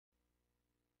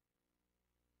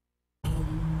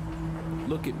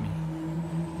Look at me.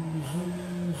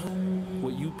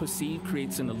 What you perceive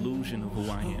creates an illusion of who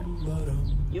I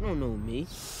am. You don't know me.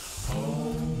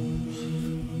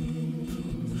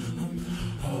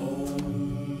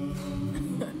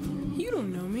 You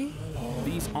don't know me.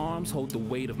 These arms hold the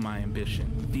weight of my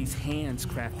ambition. These hands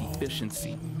craft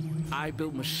efficiency. I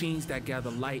build machines that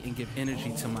gather light and give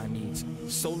energy to my needs.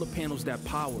 Solar panels that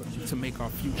power to make our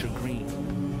future green.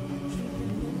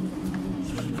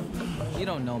 You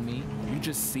don't know me. You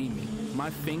just see me. My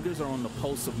fingers are on the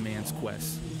pulse of man's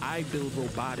quest. I build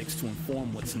robotics to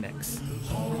inform what's next.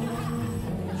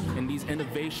 In these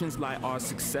innovations lie our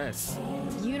success.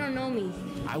 You don't know me.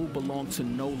 I will belong to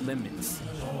no limits.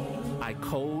 I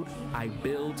code, I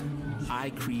build,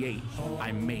 I create,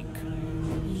 I make.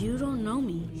 You don't know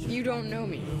me. You don't know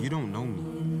me. You don't know me.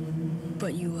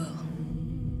 But you will.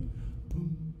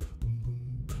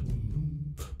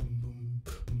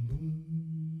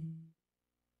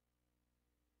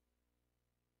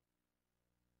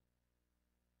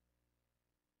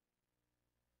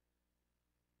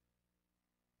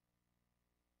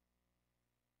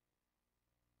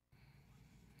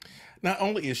 Not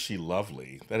only is she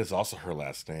lovely, that is also her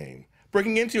last name.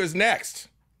 Breaking Into is next.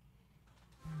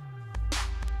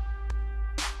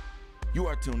 You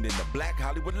are tuned in to Black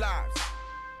Hollywood Lives.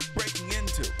 Breaking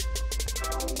Into.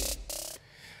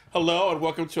 Hello and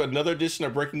welcome to another edition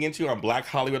of Breaking Into on Black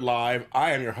Hollywood Live.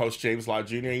 I am your host, James Law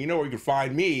Jr. And you know where you can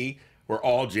find me, where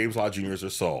all James Law Jr.'s are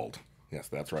sold. Yes,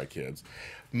 that's right, kids.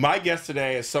 My guest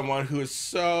today is someone who is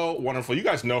so wonderful. You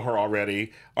guys know her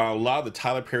already. A lot of the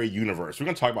Tyler Perry universe. We're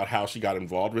going to talk about how she got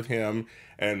involved with him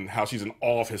and how she's in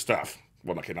all of his stuff.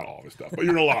 Well, okay, not all of his stuff, but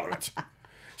you're in a lot of it.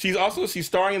 She's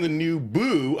starring in the new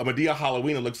Boo, a Madea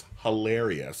Halloween. It looks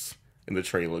hilarious in the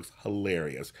trailer. It looks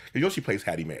hilarious. You know she plays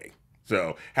Hattie Mae.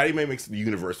 So Hattie Mae makes the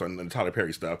universe on the Tyler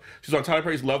Perry stuff. She's on Tyler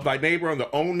Perry's Love Thy Neighbor on the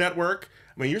OWN network.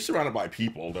 I mean, you're surrounded by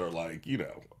people that are like, you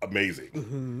know, amazing.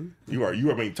 Mm-hmm. You are,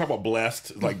 I mean, talk about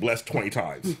blessed, like blessed 20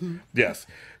 times. Mm-hmm. Yes.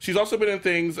 She's also been in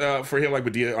things for him, like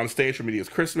Madea, on stage for Medea's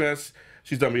Christmas.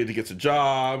 She's done Madea Gets a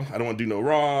Job, I Don't Want to Do No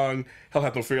Wrong, Hell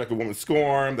Hath No Fear, Like a Woman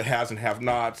Scorned, The Haves and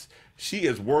Have-Nots. She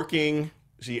is working,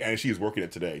 she is working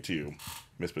it today, too,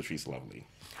 Miss Patrice Lovely.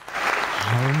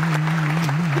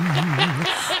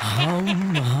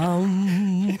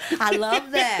 I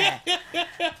love that.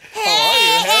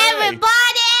 Hey, everybody!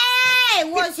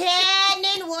 What's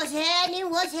happening? What's happening?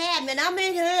 What's happening? I'm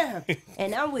in here,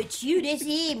 and I'm with you this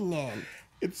evening.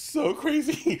 It's so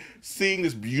crazy seeing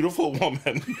this beautiful woman.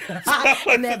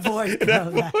 And that voice.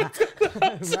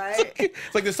 Right?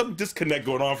 It's like there's some disconnect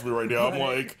going on for me right now. I'm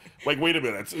like, wait a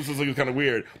minute. This is like kind of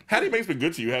weird. Hattie Mae's been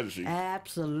good to you, hasn't she?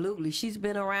 Absolutely. She's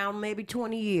been around maybe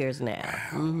 20 years now.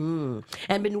 Wow. Mm-hmm.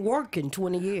 And been working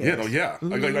 20 years. Yeah, no, yeah.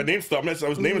 Mm-hmm. Like I named stuff. I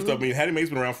was naming stuff. I mean, Hattie Mae's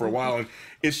been around for a while. And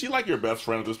is she like your best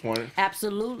friend at this point?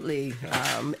 Absolutely.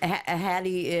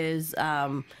 Hattie is...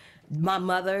 my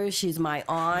mother, she's my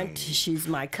aunt, she's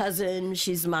my cousin,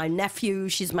 she's my nephew,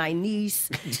 she's my niece,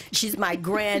 she's my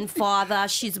grandfather,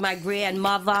 she's my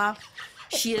grandmother,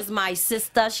 she is my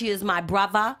sister, she is my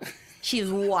brother, she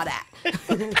is water.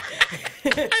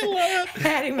 I love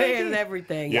Hattie Mae is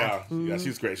everything. Yeah, yeah,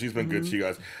 she's great. She's been good to you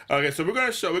guys. Okay, so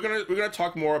we're gonna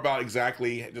talk more about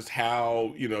exactly just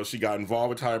how, you know, she got involved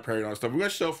with Tyler Perry and all that stuff. We're gonna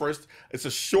show first. It's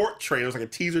a short trailer. It's like a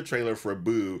teaser trailer for a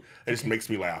Boo. It just makes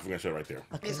me laugh. We're gonna show it right there.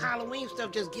 This Halloween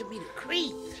stuff just give me the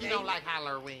creeps. You don't like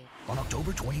Halloween. On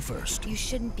October 21st. You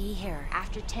shouldn't be here.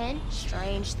 After 10,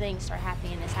 strange things start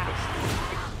happening in this house.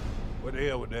 What the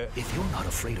hell with that? If you're not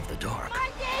afraid of the dark,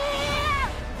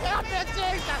 Help me,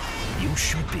 Jesus! you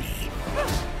should be.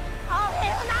 Oh,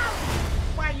 hell no!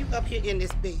 Why are you up here in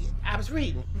this bed? I was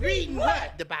reading. Reading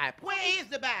what? The Bible. Where is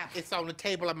the Bible? It's on the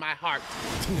table of my heart.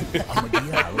 Madea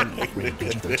Halloween, rated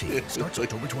PG-13. Starts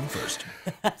October 21st.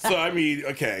 So I mean,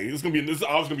 okay, this is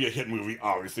always gonna be a hit movie,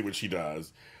 obviously, when she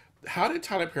does. How did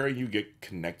Tyler Perry and you get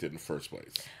connected in the first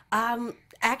place?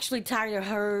 Actually, Tyler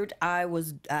heard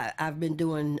I've been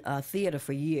doing theater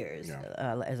for years,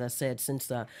 as I said,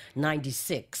 since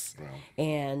 '96, wow.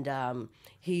 And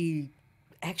he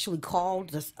actually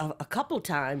called us a couple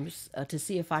times to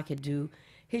see if I could do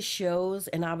his shows,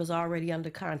 and I was already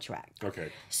under contract.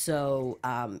 Okay. So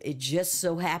it just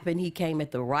so happened he came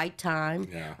at the right time.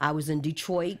 Yeah. I was in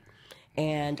Detroit.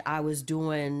 And I was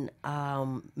doing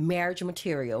Marriage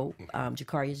Material,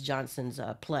 Jacarius Johnson's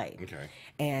play. Okay.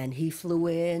 And he flew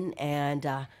in, and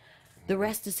the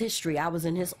rest is history. I was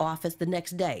in his office the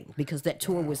next day because that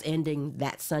tour was ending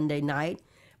that Sunday night.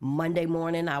 Monday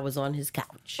morning, I was on his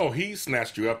couch. Oh, he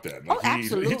snatched you up then. Like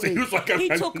absolutely. He was like he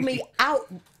took me out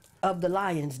of the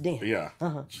Lion's Den. Yeah.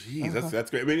 Jeez, that's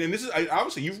great. I mean, and this is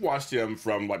obviously you've watched him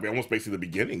from like almost basically the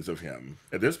beginnings of him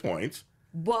at this point.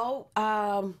 Well,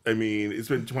 I mean, it's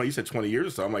been 20. You said 20 years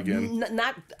or something again.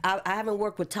 I haven't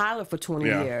worked with Tyler for 20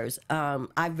 years.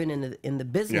 I've been in the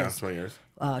business. 20 years.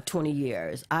 20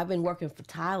 years. I've been working for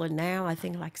Tyler now. I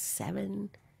think like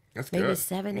maybe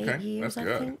 7, 8 years. That's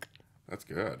good. I think. That's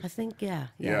good. I think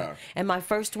yeah. And my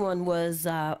first one was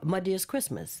My Dearest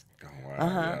Christmas. Oh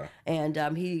wow.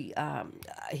 And he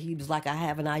was like, I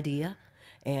have an idea,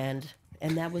 and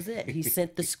that was it. He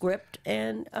sent the script,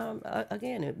 and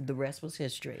again, the rest was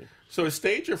history. So is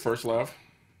stage your first love?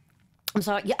 I'm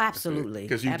sorry. Yeah, absolutely.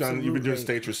 Because you've been doing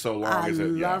stage for so long. I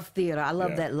love theater. I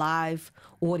love that live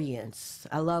audience.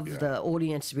 I love the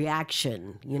audience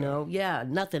reaction. You know,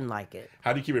 nothing like it.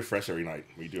 How do you keep it fresh every night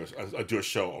when you do a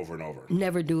show over and over?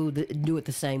 Never do it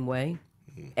the same way.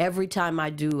 Every time I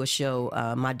do a show,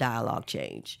 my dialogue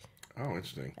change. Oh,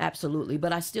 interesting. Absolutely,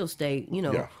 but I still stay,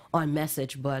 on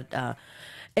message. But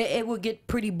it would get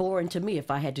pretty boring to me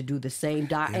if I had to do the same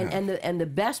And the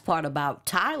best part about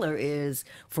Tyler is,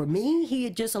 for me, he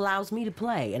just allows me to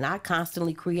play, and I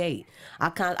constantly create.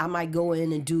 I might go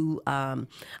in and do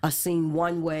a scene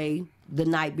one way the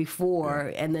night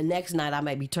before, and the next night I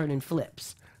might be turning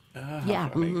flips.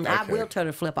 I will turn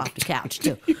a flip off the couch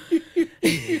too.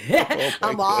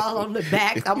 I'm all on the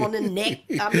back. I'm on the neck.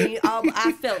 I mean,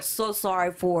 I felt so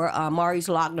sorry for Maurice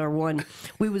Lochner when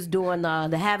we was doing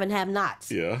the Have and Have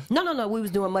Nots. Yeah. No. We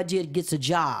was doing Mudjid Gets a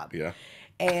Job. Yeah.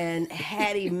 And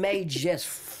Hattie Mae just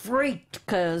freaked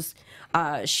because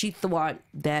she thought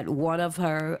that one of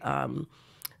her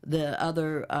the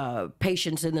other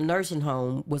patients in the nursing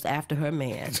home was after her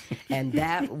man, and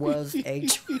that was a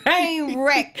train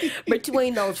wreck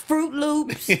between those Fruit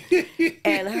Loops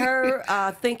and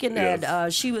her thinking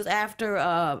that she was after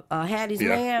Hattie's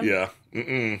man. Yeah.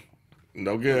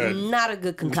 No good. Not a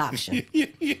good concoction.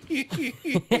 And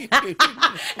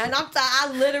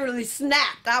I literally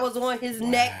snapped. I was on his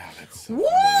neck. Woo!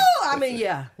 I mean,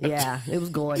 yeah, it was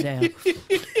going down.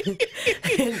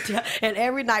 and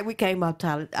every night we came up,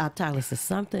 Tyler said,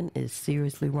 something is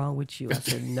seriously wrong with you. I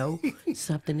said, no,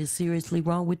 something is seriously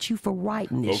wrong with you for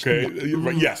writing this. Okay.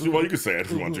 Yes. Well, you can say it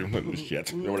if you want to.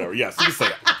 Shit. Or whatever. Yes, you can say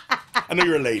it. I know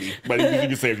you're a lady, but you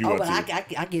can say if you want to. I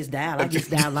get down. I get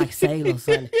down like sailor,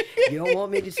 son. You don't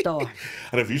want me to start.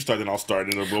 And if you start, then I'll start,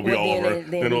 and it'll be all over.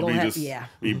 Then it'll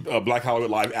be Black Hollywood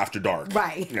Live After Dark.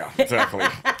 Right. Yeah, exactly.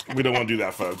 We don't want to do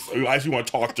that, folks. I actually want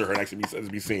to talk to her and actually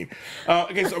be seen.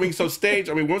 Okay, so stage.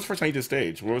 I mean, when was the first time you did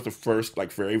stage? What was the first,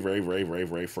 very, very, very, very,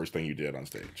 very first thing you did on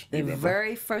stage? The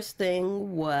very first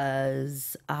thing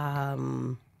was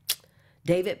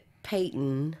David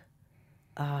Payton.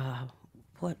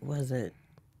 What was it?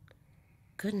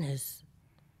 Goodness.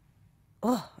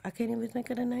 Oh, I can't even think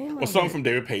of the name. Well, something from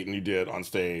David Payton you did on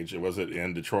stage. Was it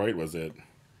in Detroit? Was it?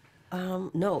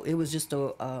 No, it was just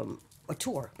a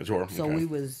tour. A tour. So okay.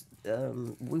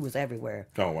 we was everywhere.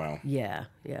 Oh wow. Yeah.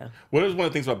 What is one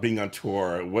of the things about being on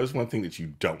tour? What is one thing that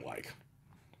you don't like?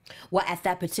 Well, at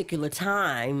that particular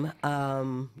time,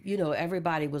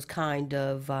 everybody was kind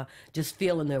of just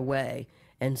feeling their way,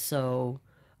 and so.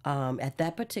 At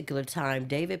that particular time,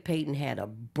 David Payton had a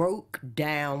broke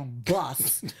down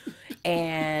bus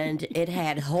and it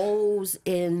had holes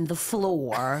in the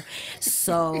floor.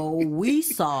 So we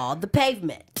saw the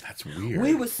pavement. That's weird.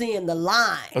 We were seeing the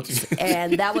lines.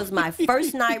 And that was my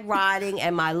first night riding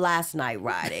and my last night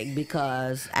riding,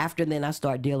 because after then I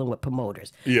started dealing with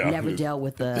promoters. Yeah. Never dealt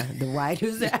with the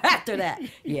writers after that.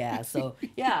 Yeah. So,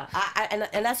 yeah.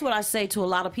 And that's what I say to a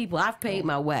lot of people. I've paid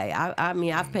my way. I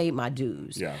mean, I've paid my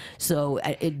dues. Yeah. So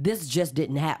this just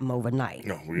didn't happen overnight.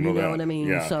 No, we know that. You know what I mean?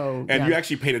 Yeah. So you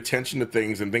actually paid attention to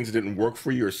things, and things that didn't work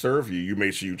for you or serve you, you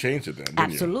made sure you changed it then, didn't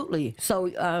absolutely. you?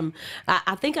 So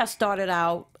I think I started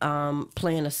out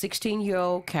playing a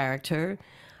 16-year-old character.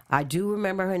 I do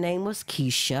remember her name was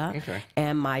Keisha. Okay.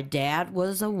 And my dad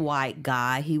was a white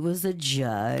guy. He was a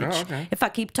judge. Oh, okay. If I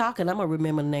keep talking, I'm going to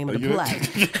remember the name of the play.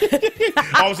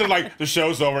 All of a sudden, like, the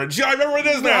show's over. Gee, I remember what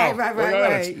it is now.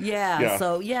 Right. Yeah.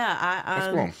 So, That's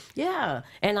cool. Yeah.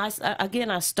 And I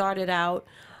started out,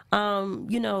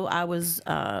 I was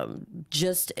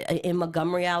just in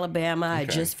Montgomery, Alabama. Okay. I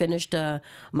just finished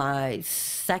my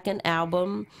second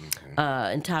album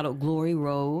entitled Glory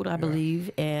Road, I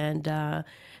believe. And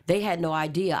they had no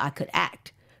idea I could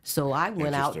act. So I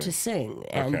went out to sing.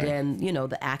 And then,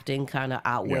 the acting kind of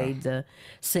outweighed the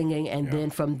singing. And then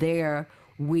from there,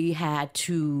 we had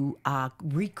to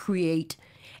recreate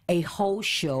a whole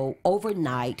show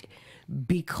overnight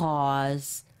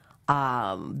because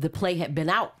the play had been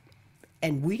out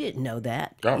and we didn't know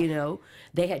that. Oh. You know,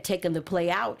 they had taken the play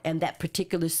out, and that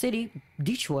particular city,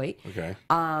 Detroit. Okay.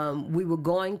 We were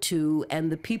going to,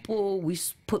 and the people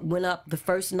went up the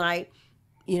first night.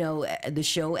 You know, the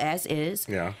show as is.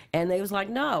 Yeah. And they was like,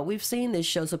 no, we've seen this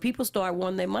show. So people started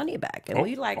wanting their money back. And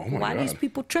we like, why God. these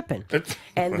people tripping?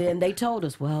 And then they told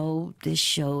us, well, this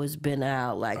show has been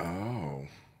out. Like,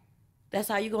 that's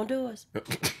how you going to do us?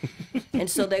 And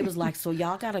so they was like, so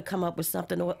y'all got to come up with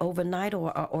something overnight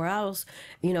or else,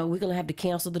 you know, we're going to have to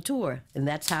cancel the tour. And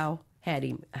that's how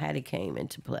Hattie came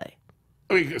into play.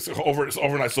 I mean, it's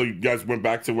overnight. So you guys went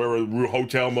back to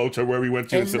hotel, motel, where we went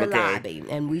to, In and said, the okay. lobby,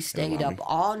 and we stayed up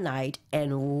all night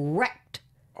and wrecked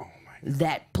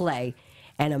that play.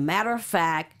 And a matter of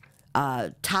fact,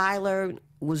 Tyler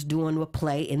was doing a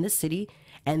play in the city,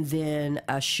 and then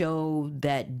a show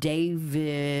that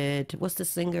David, what's the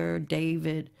singer?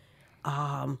 David,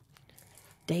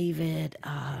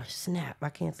 snap, I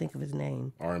can't think of his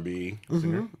name. R&B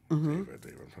singer?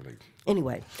 David.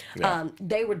 Anyway,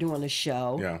 they were doing a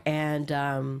show,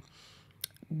 and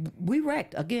we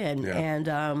wrecked again.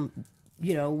 And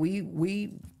you know,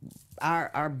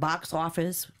 our box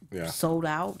office sold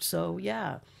out. So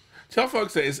yeah. Tell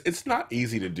folks that it's not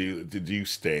easy to do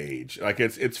stage. Like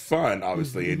it's fun,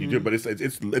 obviously, and you do, but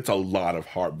it's a lot of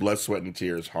blood, sweat, and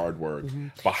tears, hard work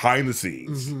behind the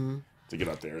scenes. To get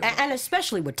up there. And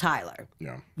especially with Tyler.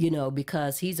 Yeah. You know,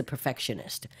 because he's a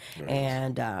perfectionist.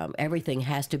 And everything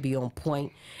has to be on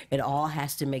point. It all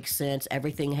has to make sense.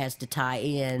 Everything has to tie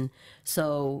in.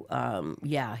 So,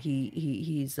 yeah,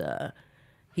 he's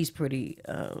pretty,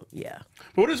 yeah.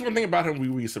 But what is one thing about him we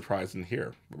were surprised and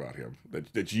hear about him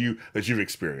that you've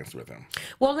experienced with him?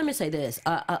 Well, let me say this: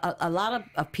 a lot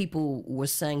of people were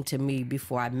saying to me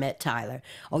before I met Tyler,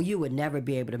 "Oh, you would never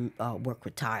be able to work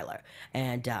with Tyler,"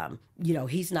 and you know,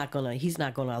 he's not gonna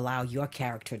allow your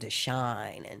character to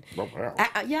shine. And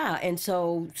yeah, and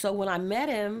so when I met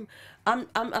him, I'm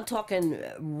talking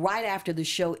right after the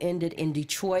show ended in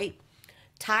Detroit.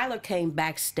 Tyler came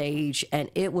backstage,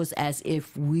 and it was as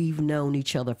if we've known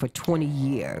each other for 20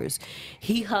 years.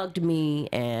 He hugged me,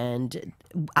 and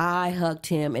I hugged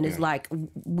him, and it's like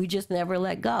we just never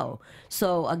let go.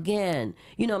 So again,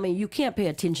 you know, I mean, you can't pay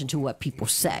attention to what people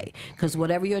say, because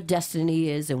whatever your destiny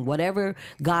is and whatever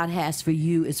God has for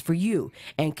you is for you.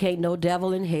 And can't no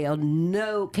devil in hell,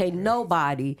 can't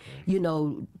nobody, you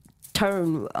know,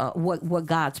 turn what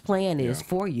God's plan is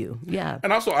for you. Yeah.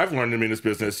 And also, I've learned in this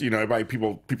business, you know,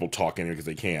 people talk anyway because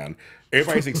they can.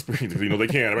 Everybody's experience, you know, they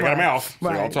can. Everybody got a mouth, so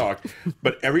they all talk.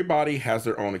 But everybody has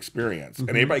their own experience. And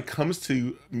everybody comes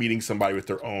to meeting somebody with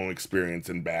their own experience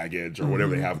and baggage or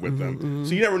whatever they have with them.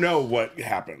 So you never know what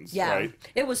happens, right?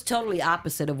 It was totally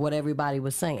opposite of what everybody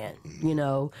was saying. You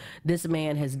know, this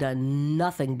man has done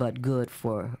nothing but good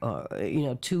for, you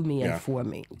know, to me and for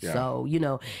me. So, you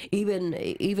know,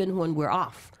 even when we're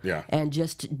off and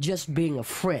just being a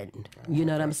friend, you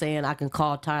know what I'm saying? I can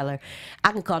call Tyler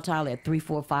at 3,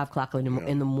 4, 5 o'clock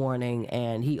in the morning,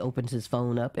 and he opens his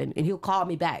phone up and he'll call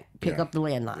me back, pick up the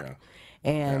landline.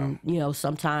 And you know,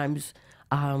 sometimes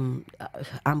I'm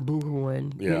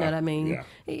boohooing, you know what I mean?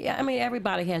 Yeah, I mean,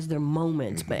 everybody has their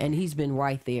moments, but and he's been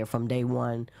right there from day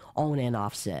one, on and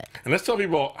off set. And let's tell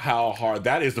people how hard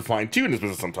that is to find too in this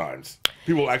business. Sometimes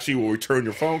people actually will return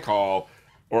your phone call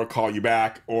or call you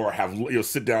back or have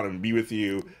sit down and be with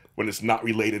you when it's not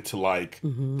related to like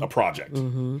a project.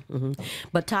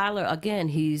 But Tyler, again,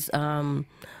 he's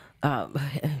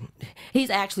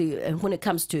actually, when it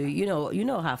comes to, you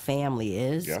know how family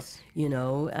is, you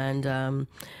know, and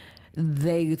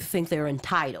they think they're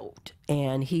entitled,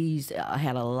 and he's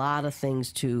had a lot of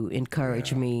things to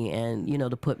encourage me and, you know,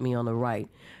 to put me on the right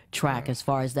track as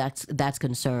far as that's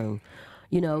concerned.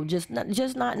 You know, not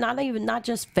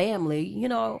just family, you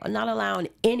know, not allowing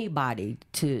anybody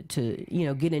to you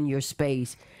know, get in your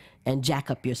space and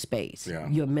jack up your space,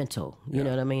 your mental, you know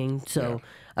what I mean? So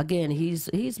again, he's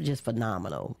just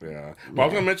phenomenal. Yeah. Well, I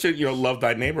was gonna mention, you know, Love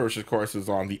Thy Neighbor, which of course is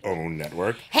on the OWN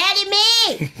network. Hattie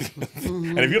me!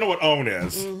 And if you know what OWN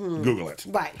is, Google it.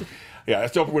 Right. Yeah,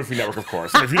 it's the Oprah Winfrey Network, of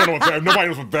course. And if you don't know if nobody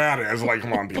knows what that is, like,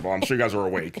 come on, people. I'm sure you guys are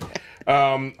awake.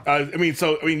 I mean,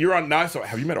 you're on now. So,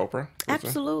 have you met Oprah?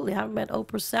 Absolutely, I've met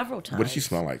Oprah several times. What does she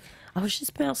smell like? Oh, she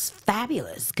smells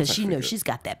fabulous because she knows she's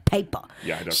got that paper.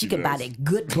 Yeah, I know she can buy that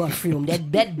good perfume,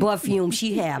 that perfume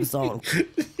she has on.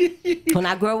 When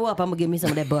I grow up, I'm gonna give me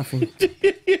some of that perfume.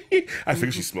 I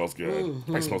think she smells good.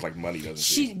 Like smells like money, doesn't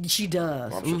she? She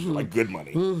does. I'm sure she like good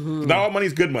money. Not all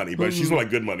money's good money, but she smells like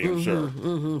good money. I'm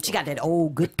sure. She got that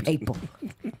old good paper.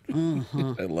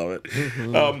 I love it.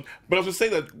 But I was gonna say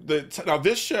that now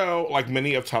this show, like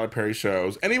many of Tyler Perry's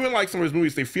shows, and even like some of his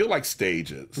movies, they feel like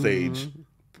stage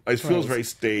It feels very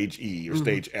stage-y or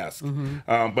stage-esque.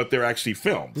 But they're actually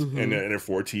filmed in a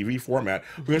for TV format.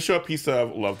 We're going to show a piece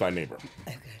of Love Thy Neighbor.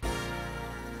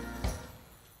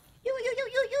 You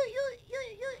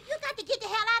got to get the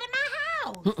hell out of my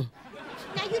house.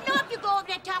 Now, you know if you go over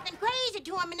there talking crazy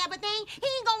to him and everything, he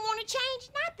ain't gonna want to change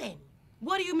nothing.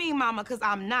 What do you mean, Mama? Because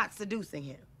I'm not seducing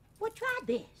him. Well, try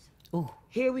this. Ooh.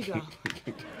 Here we go. No,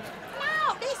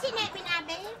 listen at me now,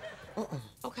 babe.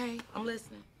 Okay, I'm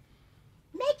listening.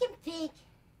 Make him think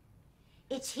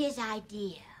it's his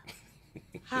idea.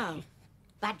 How?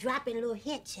 By dropping little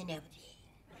hints and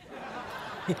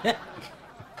everything.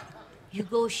 You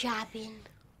go shopping,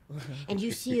 and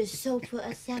you see a sofa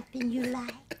or something you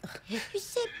like. You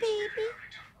say, baby,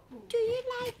 do you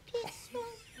like this one?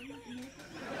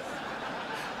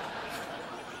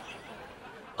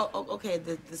 Oh, okay,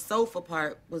 the sofa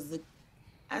part was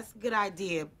that's a good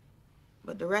idea,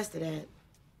 but the rest of that,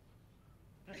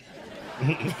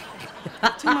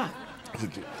 too much.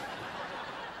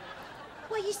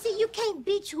 Well, you see, you can't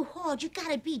be too hard. You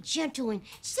gotta be gentle, and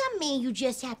some men you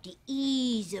just have to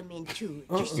ease them into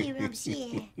it. You see what I'm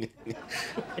saying?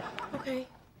 Okay,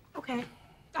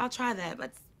 I'll try that.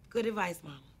 That's good advice,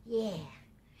 Mama. Yeah,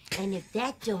 and if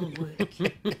that don't work...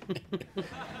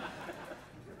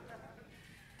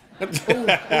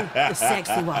 The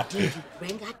sexy one.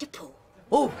 Bring out the pole.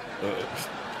 Oh.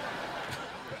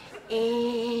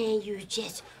 And you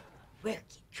just work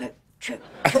it. The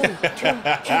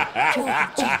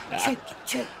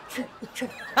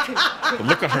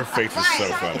look on her face is so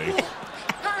funny.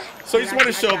 So you just want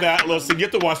to show that. Listen, you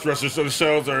have to watch the rest of the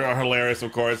shows are hilarious,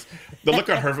 of course. The look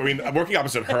on her, I mean, working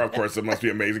opposite her, of course, it must be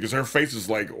amazing because her face is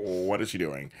like, what is she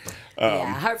doing?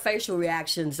 Yeah, her facial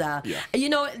reactions. You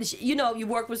know, you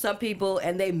work with some people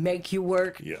and they make you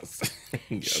work. Yes.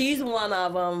 Yes. She's one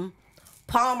of them.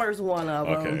 Palmer's one of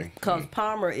them. Okay. Because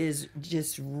Palmer is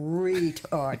just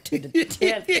retard to the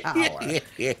 10th power.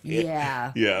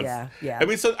 Yeah. Yes. Yeah. I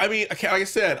mean, like I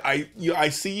said, I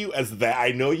see you as that.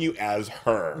 I know you as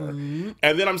her. And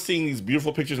then I'm seeing these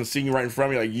beautiful pictures and seeing you right in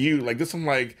front of me, like this. I'm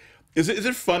like, is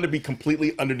it fun to be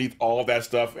completely underneath all of that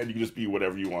stuff and you can just be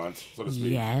whatever you want, so to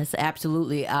speak? Yes,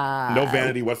 absolutely. No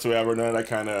vanity whatsoever, none of that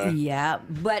kind of... Yeah,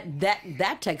 but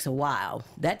that takes a while.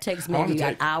 That takes maybe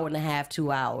an hour and a half,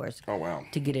 2 hours. Oh, wow.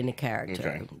 To get into character.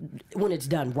 Okay. When it's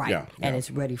done right and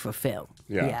it's ready for film.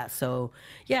 Yeah. So,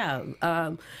 yeah.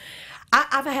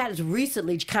 I've had to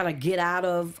recently kind of get out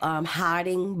of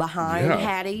hiding behind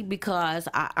Hattie because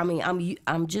I'm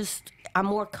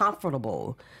more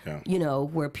comfortable. You know,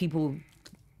 where people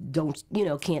don't,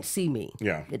 can't see me.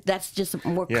 Yeah. That's just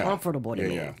more comfortable to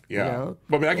me. Yeah. You know?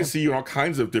 But I mean, I can see you in all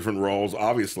kinds of different roles,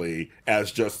 obviously,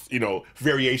 as just,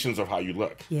 variations of how you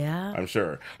look. Yeah. I'm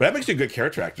sure. But that makes you a good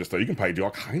character actress, though. You can probably do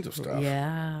all kinds of stuff.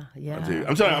 Yeah.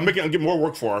 I'm telling you, I'm getting more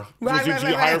work for her. Right. You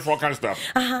hire for all kinds of stuff.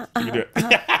 You can do it.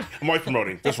 I'm always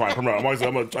promoting. That's fine.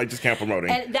 I just can't promoting.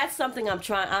 And that's something I'm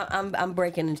trying. I'm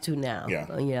breaking into now.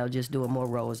 Yeah. Just doing more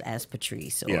roles as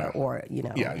Patrice or.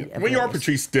 When you are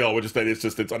Patrice still,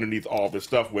 it's underneath all this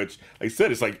stuff, which, like I said,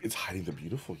 it's hiding the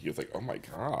beautiful you. It's like, oh my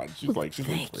God, she's really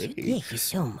pretty. Thank you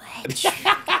so much.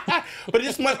 But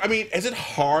it's much. I mean, is it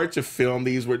hard to film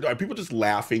these? Are people just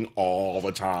laughing all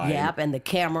the time? Yep, and the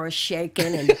camera's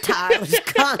shaking, and the tile's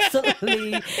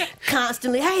constantly.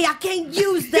 Hey, I can't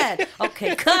use that.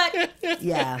 Okay, cut.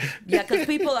 Yeah, because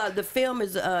people are. The film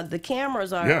is. The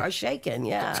cameras are shaking.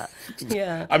 Yeah.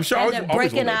 I'm sure. And they're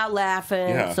breaking out laughing.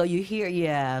 Yeah. So you hear.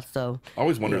 Yeah. So. I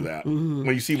always wonder that when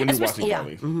you're watching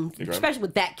Kelly, especially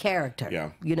with that character. Yeah.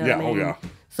 You know what I mean? Oh yeah.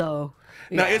 So.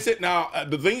 Now, one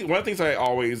of the things I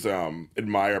always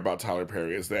admire about Tyler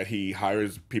Perry is that he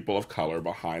hires people of color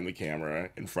behind the camera,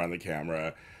 in front of the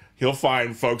camera. He'll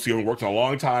find folks who haven't worked in a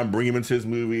long time, bring them into his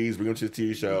movies, bring them to his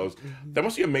TV shows. That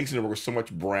must be amazing to work with so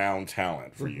much brown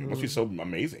talent for you. It must be so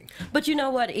amazing. But you know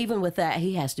what? Even with that,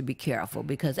 he has to be careful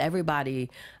because everybody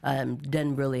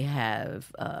doesn't really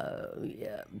have.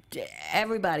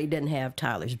 Everybody doesn't have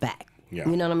Tyler's back. Yeah.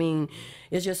 You know what I mean?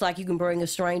 It's just like you can bring a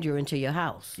stranger into your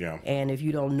house. Yeah. And if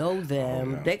you don't know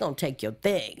them, they're going to take your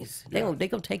things. They're going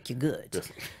to take your goods. Yes.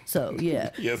 So, yeah.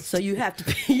 Yes. So you have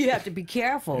to be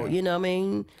careful, you know what I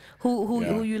mean?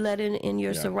 Who you let in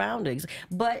your surroundings.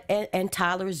 But and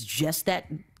Tyler is just that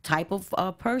type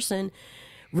of person.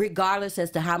 Regardless as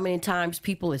to how many times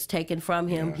people is taken from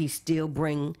him, he still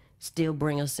bring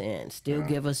us in,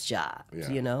 give us jobs,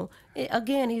 you know?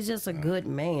 Again, he's just a good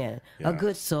man, a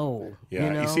good soul. Yeah,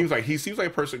 you know? he seems like a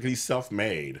person because he's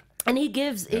self-made. And he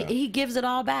gives it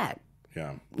all back.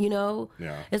 Yeah. You know?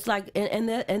 Yeah. It's like,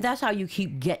 and that's how you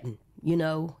keep getting, you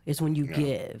know, is when you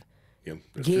give. Yeah,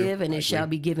 that's give true. and I it shall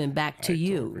agree. be given back to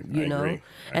you. agree. You know, I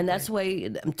and that's way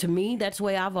to me. That's the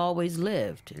way I've always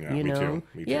lived. Yeah, you me know, too.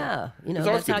 Me too. yeah, you know, It's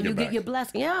always that's how good to you give get back. your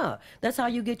blessing. Yeah, that's how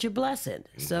you get your blessing.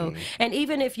 So, Mm-hmm. and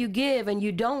even if you give and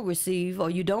you don't receive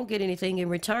or you don't get anything in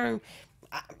return.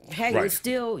 Hey, Right. it's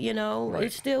still, you know, Right.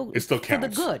 it still counts for the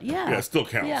good. Yeah, Yeah, it still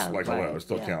counts. Yeah, like right. hello, it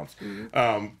still Yeah. counts.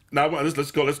 Now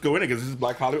let's go in it because this is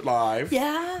Black Hollywood Live.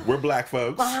 Yeah. We're black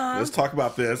folks. Let's talk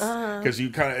about this because you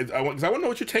kind of I want to know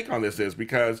what your take on this is,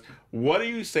 because what do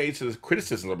you say to the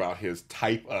criticism about his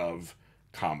type of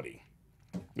comedy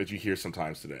that you hear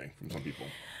sometimes today from some people?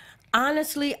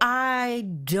 Honestly, I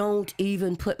don't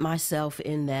even put myself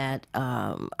in that.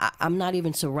 I'm not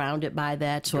even surrounded by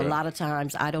that, so Good. a lot of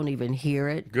times I don't even hear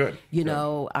it. Good. You Good.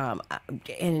 know,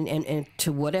 and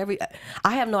to whatever,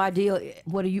 I have no idea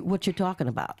what you're talking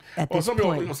about at Well, this some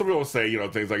point. people will say,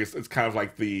 things like it's kind of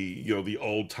like the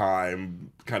old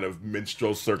time kind of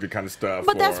minstrel circuit kind of stuff.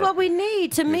 But that's or- what we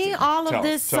need. To me, all Tell of 'em,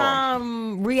 this tell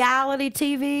 'em. reality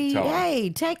TV. Tell 'em.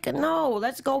 Hey,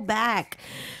 let's go back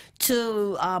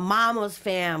to Mama's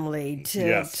Family, to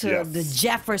Yes, yes. the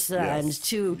Jeffersons, Yes,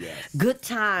 to yes. Good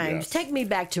Times. Yes. Take me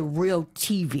back to real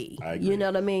TV. I agree. You know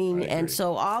what I mean? I And agree.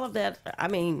 so all of that, I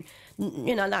mean,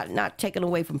 not taken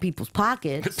away from people's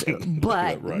pockets,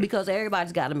 but Yeah, right. because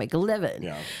everybody's got to make a living.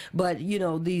 Yeah. But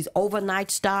these overnight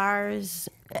stars,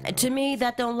 to me,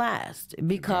 that don't last,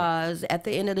 because at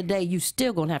the end of the day, you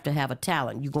still gonna have to have a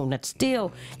talent. You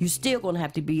still gonna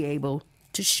have to be able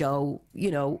to show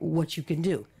what you can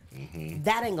do. Mm-hmm.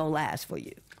 That ain't gonna last for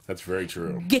you. That's very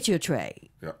true. Get you a trade.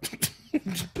 Yeah.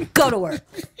 Go to work.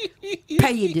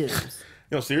 Pay your dues.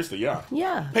 Seriously, yeah.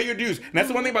 Yeah. Pay your dues. And that's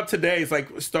the one thing about today is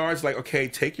like stars like, okay,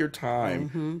 take your time,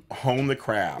 Mm-hmm. hone the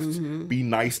craft, be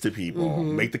nice to people,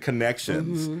 make the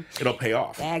connections. Mm-hmm. It'll pay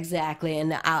off. Exactly,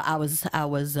 and I was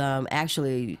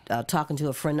actually talking to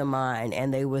a friend of mine,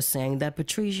 and they were saying that,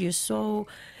 Patrice, you're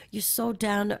so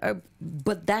down to earth,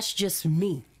 but that's just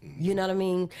me. You know what I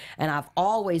mean? And I've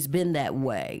always been that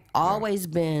way. Always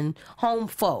been home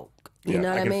folk. You Yeah, know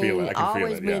what I I can mean? feel it. I can feel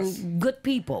Always it, been yes. good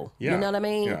people. Yeah, You know what I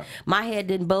mean? yeah. My head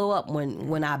didn't blow up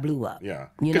when I blew up. Yeah.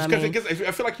 You know what I mean? Because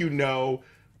I feel like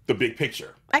the big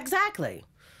picture. Exactly.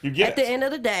 You get At the it. end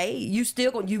of the day,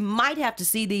 you might have to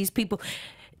see these people.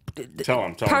 Tell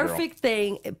them, Perfect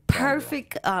thing,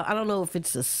 perfect. I don't know if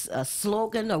it's a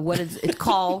slogan or what it's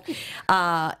called.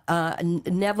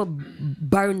 Never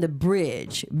burn the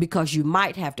bridge, because you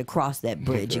might have to cross that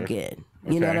bridge again.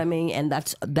 You know Okay. what I mean? And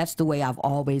that's the way I've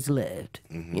always lived.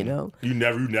 You know, You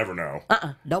never know.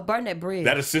 don't burn that bridge.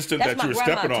 That assistant That's that my you were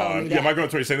grandma stepping told me on, that. yeah, my grandma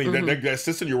told you the same thing. That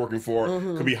assistant you're working for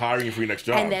could be hiring you for your next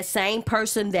job. And that same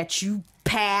person that you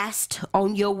passed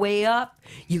on your way up,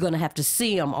 you're gonna have to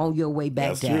see them on your way back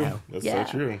That's down. true.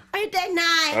 That's so true. Ain't that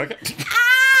nice? Okay.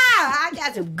 I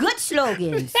got some good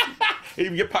slogans.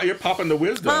 You're popping the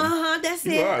wisdom. That's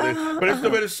You it. are.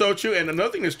 But it's so true. And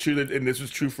another thing that's true, and this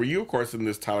is true for you, of course, in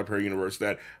this Tyler Perry universe,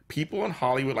 that people in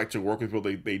Hollywood like to work with people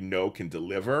they know can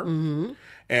deliver,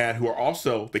 and who are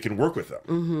also, they can work with them.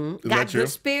 Isn't Got that true? good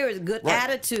spirits, good Right.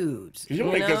 attitudes. You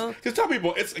know, because tell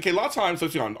people, it's okay. A lot of times,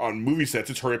 especially on movie sets,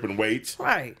 it's hurry up and wait.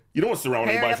 Right. You don't want to sit around with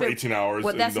Hurry anybody up for and- 18 hours.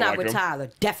 Well, and that's don't not like with him. Tyler.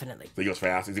 Definitely. So he goes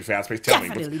fast. Is he fast paced? Tell me,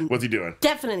 Definitely. what's he doing?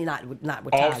 Definitely not with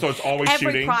Oh, Tyler. so it's always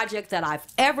Every shooting? project that I've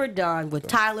ever done with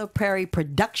Tyler Perry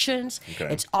Productions,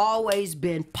 Okay. it's always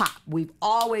been pop. We've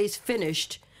always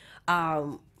finished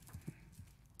 2,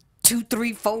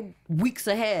 3, 4 weeks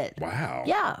ahead. Wow.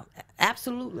 Yeah,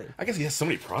 absolutely. I guess he has so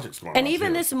many projects going on. And even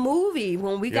too. this movie,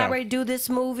 when we got Yeah. ready to do this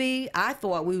movie, I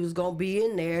thought we was gonna be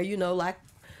in there, like,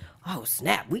 oh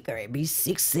snap, we gonna be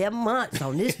 6, 7 months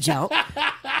on this jump.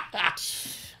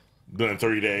 Done in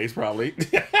 30 days, probably.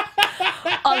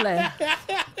 Ole.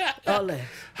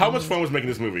 How much fun was making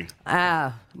this movie?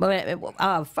 From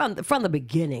the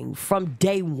beginning, from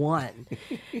day one,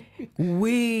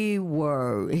 we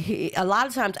were. A lot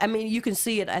of times, I mean, you can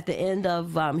see it at the end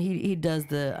of. He does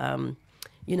the.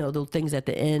 Those things at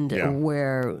the end Yeah.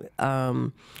 where,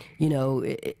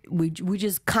 we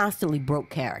just constantly broke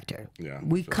character. Yeah,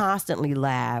 we sure. constantly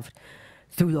laughed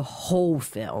through the whole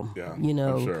film. Yeah, you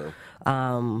know. I'm sure.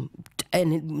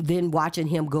 And then watching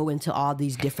him go into all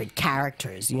these different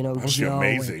characters, must be Joe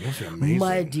amazing. and Must be amazing.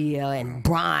 Muddia and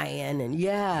Brian, and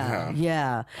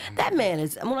yeah. That man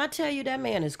is. When I tell you that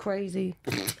man is crazy,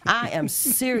 I am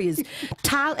serious.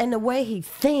 Tyler, and the way he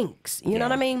thinks, you know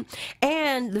what I mean,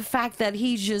 and the fact that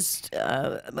he's just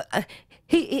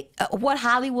what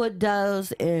Hollywood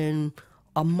does in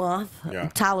a month, Yeah.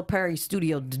 Tyler Perry's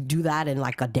studio do that in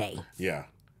like a day. Yeah.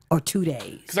 Or 2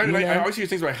 days. Because I always hear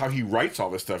things about how he writes all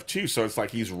this stuff too. So it's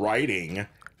like he's writing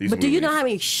these But do you know movies. how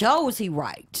many shows he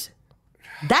writes?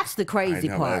 That's the crazy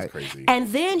I know, part. that is crazy. And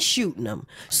then shooting them.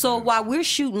 So while we're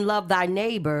shooting Love Thy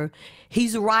Neighbor,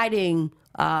 he's writing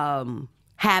Have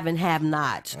and Have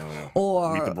Not,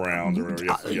 or Meet the Browns, or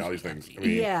all these things. I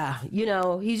mean, yeah, you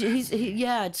know,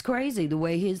 yeah, it's crazy the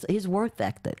way his work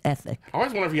ethic. I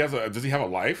always wonder if he has does he have a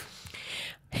life?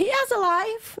 He has a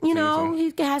life, you know. so?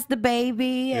 He has the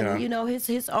baby, and Yeah. you know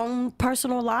his own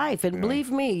personal life. And believe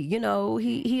me, you know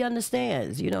he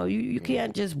understands. You know, you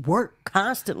can't just work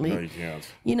constantly. No, you can't.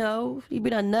 You know, he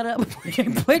be done nut up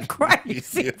and went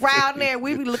crazy around there.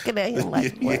 We be looking at him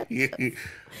like, what?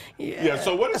 Yeah.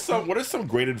 So what is some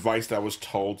great advice that was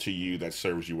told to you that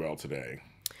serves you well today?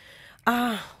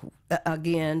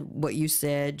 Again, what you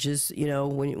said, just you know,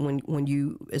 when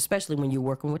you, especially when you're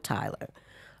working with Tyler.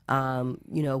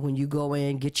 You know, when you go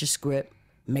in, get your script,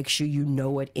 make sure you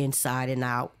know it inside and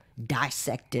out,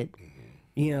 dissect it,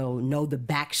 you know the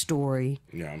backstory,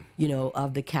 you know,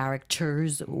 of the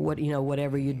characters,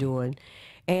 whatever you're doing.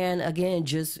 And again,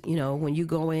 just, you know, when you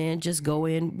go in, just go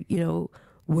in, you know,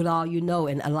 with all you know,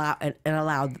 and allow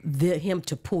him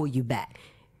to pull you back.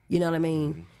 You know what I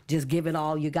mean? Just give it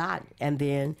all you got, and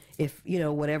then if you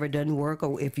know whatever doesn't work,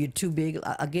 or if you're too big,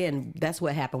 again, that's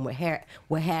what happened with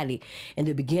Hattie. In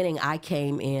the beginning, I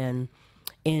came in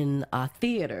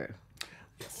theater.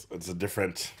 Yes, it's a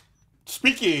different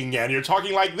speaking, and you're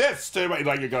talking like this to everybody,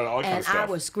 like you're going all kind of stuff. And I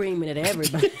was screaming at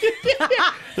everybody.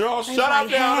 They're all shut up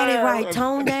like, down Hattie, there. right,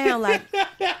 tone down, like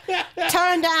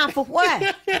turn down for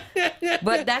what?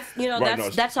 But that's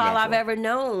that's all I've ever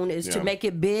known is to make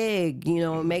it big, you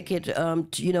know, make it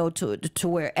you know to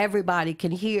where everybody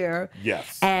can hear,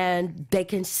 and they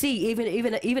can see,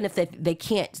 even if they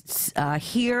can't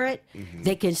hear it,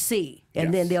 they can see.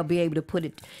 And then they'll be able to put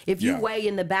it. If you way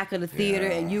in the back of the theater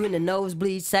and you in the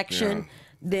nosebleed section,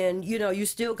 then you know you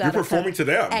still got. You're performing to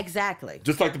them. Exactly.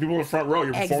 Just like the people in the front row,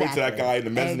 you're performing to that guy in the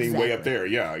mezzanine way up there.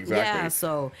 Yeah, exactly. Yeah,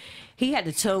 so he had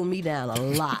to tone me down a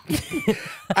lot.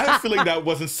 I have a feeling that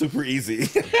wasn't super easy. And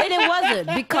it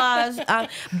wasn't because,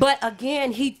 but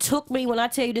again, he took me, when I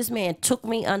tell you this man took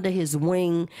me under his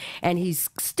wing, and he's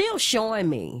still showing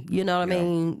me, you know what I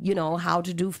mean, you know, how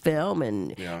to do film,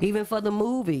 and even for the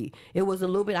movie, it was a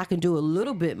little bit, I can do a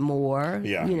little bit more,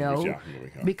 you know,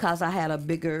 because I had a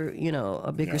bigger, you know,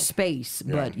 a bigger space.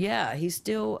 But yeah, he's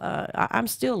still, I'm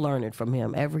still learning from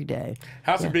him every day.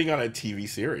 How's it being on a TV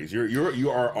series? You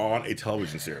are on a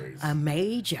television series. A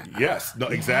major. Yes. No.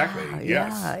 Exactly.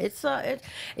 Yeah. Yes.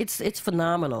 It's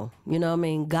phenomenal. You know what I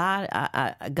mean? God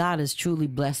has truly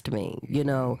blessed me. You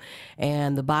know,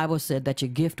 and the Bible said that your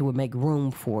gift will make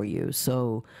room for you.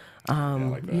 So,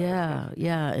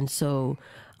 and so.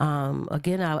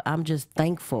 Again, I'm just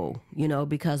thankful, you know,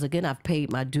 because again, I've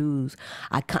paid my dues.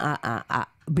 I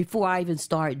before I even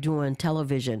started doing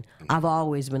television, I've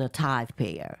always been a tithe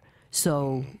payer.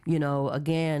 So, you know,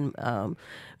 again,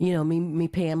 you know, me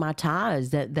paying my tithes,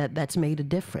 that's made a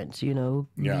difference, you know,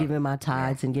 giving my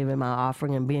tithes and giving my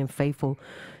offering and being faithful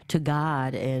to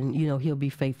God, and you know he'll be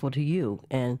faithful to you.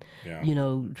 And you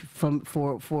know,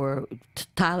 for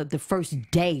Tyler, the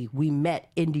first day we met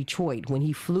in Detroit, when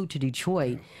he flew to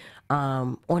Detroit,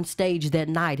 on stage that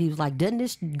night, he was like, "Doesn't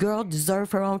this girl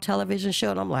deserve her own television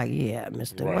show?" And I'm like, "Yeah,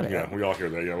 Mister, right, whatever." Yeah, we all hear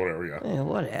that. Yeah, whatever. Yeah,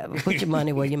 whatever. Put your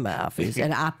money where your mouth is.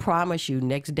 And I promise you,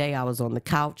 next day I was on the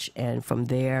couch, and from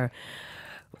there,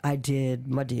 I did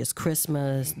My Dearest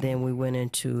Christmas. Then we went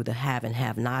into the Have and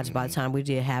Have Nots. By the time we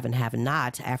did Have and Have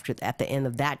Nots, at the end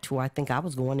of that tour, I think I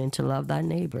was going into Love Thy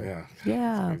Neighbor.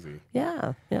 Yeah.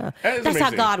 That's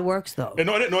how God works, though.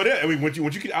 No, it is. I mean, once you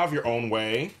get out of your own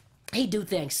way, he do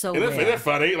things so well. Isn't it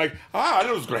funny? Like, I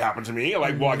knew it was going to happen to me.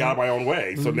 Like, well, I got out my own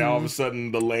way. So now all of a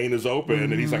sudden the lane is open,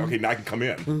 and he's like, okay, now I can come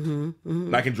in.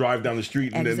 And I can drive down the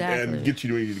street and get you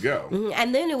to where you need to go.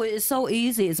 And then it's so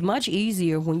easy. It's much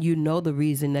easier when you know the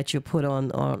reason that you're put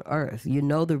on Earth. You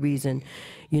know the reason,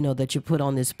 you know, that you're put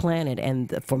on this planet.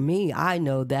 And for me, I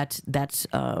know that's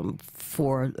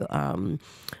for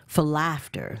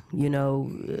laughter, you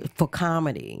know, for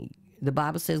comedy. The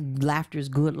Bible says laughter is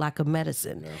good like a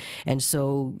medicine. And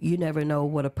so you never know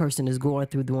what a person is going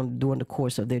through during the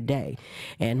course of their day.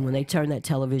 And when they turn that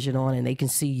television on and they can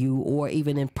see you, or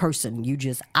even in person, you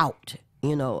just out.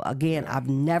 You know, again, I've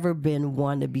never been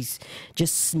one to be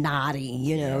just snotty,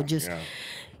 you know,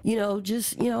 you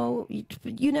know,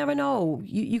 you never know.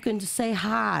 You can just say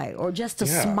hi, or just to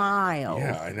smile,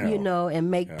 you know,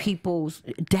 and make people's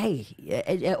day,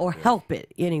 or help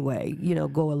it anyway, you know,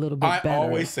 go a little bit better. I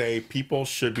always say people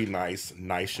should be nice.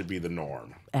 Nice should be the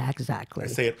norm. Exactly. I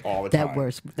say it all the time.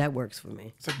 That works for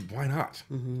me. It's like, why not?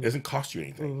 It doesn't cost you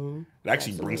anything. It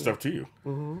actually brings stuff to you.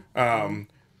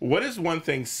 What is one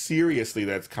thing seriously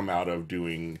that's come out of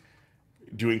doing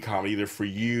doing comedy, either for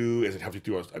you, as it helped you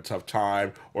through a tough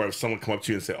time, or if someone come up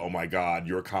to you and say, "Oh my God,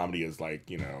 your comedy is like,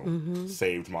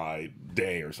 saved my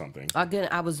day" or something? Again,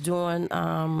 I was doing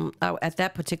at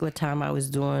that particular time I was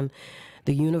doing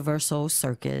the Universal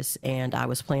Circus, and I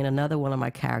was playing another one of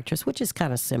my characters, which is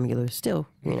kind of similar, still,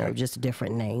 just a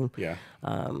different name. Yeah.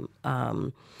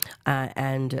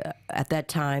 And at that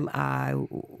time,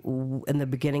 in the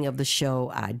beginning of the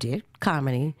show, I did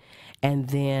comedy, and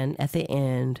then at the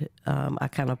end, I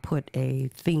kind of put a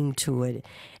theme to it,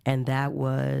 and that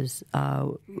was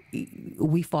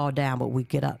we fall down, but we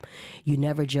get up. You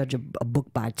never judge a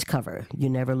book by its cover. You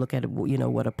never look at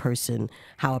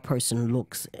how a person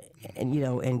looks,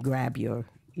 and grab your.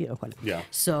 Yeah.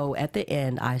 So at the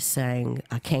end, I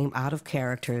came out of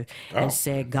character and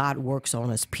said, God works on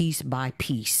us piece by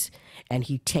piece, and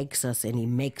he takes us and he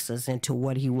makes us into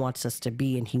what he wants us to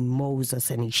be, and he molds us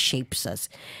and he shapes us.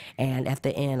 And at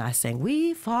the end, I sang,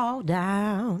 we fall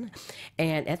down.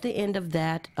 And at the end of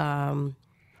that,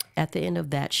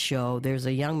 show, there's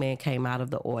a young man came out of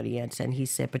the audience, and he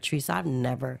said, Patrice, I've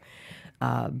never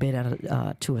been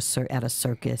at a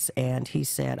circus, and he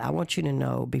said, I want you to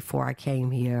know, before I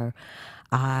came here,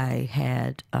 I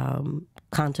had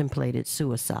contemplated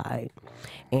suicide.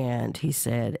 And he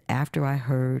said, after I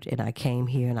heard and I came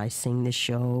here and I sing this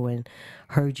show and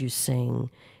heard you sing,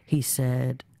 he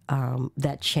said,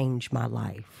 that changed my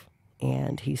life.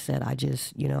 And he said, I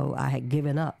just, I had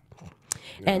given up.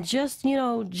 Yeah. And just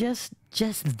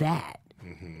that,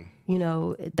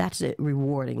 that's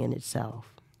rewarding in itself.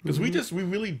 Because we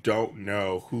really don't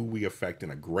know who we affect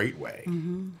in a great way. A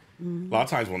lot of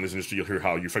times in this industry, you'll hear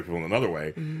how you affect people in another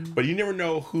way, but you never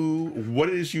know what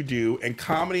it is you do. And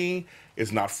comedy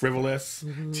is not frivolous.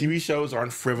 TV shows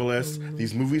aren't frivolous.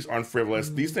 These movies aren't frivolous.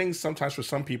 These things, sometimes for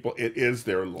some people, it is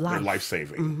their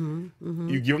life-saving.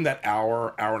 You give them that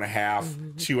hour and a half,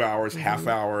 2 hours, half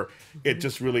hour. It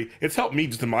just really, it's helped me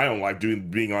just in my own life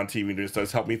being on TV and doing stuff.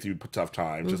 It's helped me through tough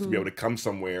times, just to be able to come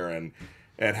somewhere and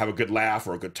have a good laugh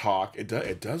or a good talk. It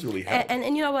does really help.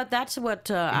 And you know what? That's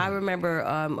what I remember.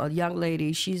 A young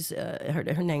lady. She's her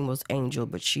name was Angel,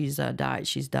 but she's died.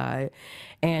 She's died,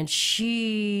 and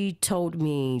she told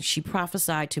me, she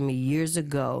prophesied to me years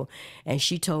ago, and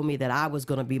she told me that I was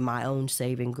going to be my own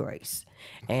saving grace.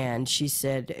 And she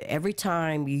said, every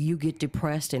time you get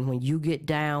depressed and when you get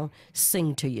down,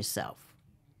 sing to yourself.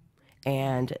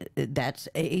 And that's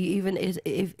even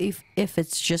if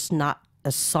it's just not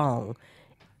a song.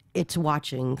 It's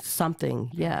watching something,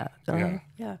 yeah.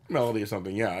 Melody or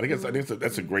something, yeah. I think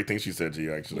that's a great thing she said to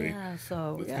you, actually. Yeah,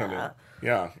 so it's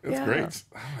great.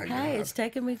 Oh my God. It's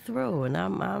taken me through, and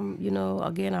I'm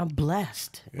again, I'm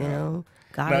blessed. God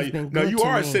has been good to me. Now you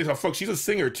are a singer, folks. She's a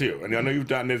singer too, and I know you've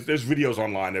done. There's videos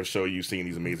online that show you singing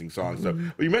these amazing songs. So,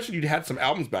 but you mentioned you had some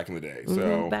albums back in the day.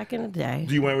 So back in the day,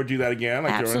 do you want to do that again?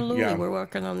 Absolutely, we're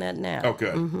working on that now. Oh,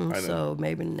 good. So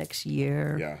maybe next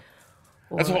year. Yeah.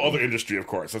 That's a whole other industry, of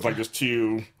course. It's like just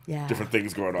two different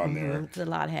things going on there. It's a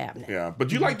lot happening. Yeah, but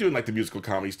do you like doing like the musical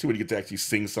comedies too, when you get to actually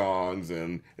sing songs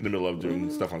and in the middle of doing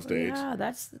stuff on stage? Yeah,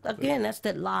 that's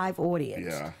that live audience.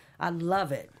 Yeah, I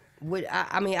love it.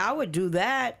 I would do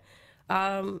that.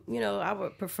 I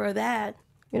would prefer that.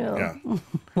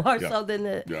 More so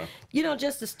than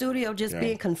just the studio,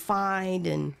 being confined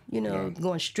and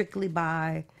going strictly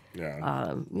by.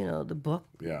 The book.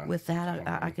 Yeah. With that,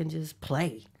 I can just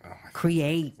play,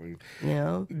 create.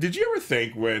 Did you ever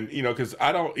think when because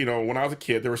I don't when I was a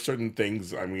kid there were certain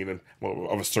things of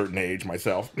a certain age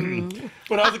myself. When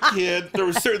I was a kid there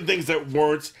were certain things that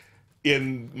weren't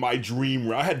in my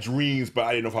dream. I had dreams, but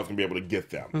I didn't know if I was going to be able to get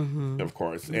them, of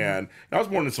course. And I was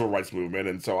born in the civil rights movement,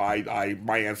 and so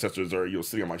my ancestors are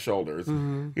sitting on my shoulders,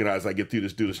 as I get through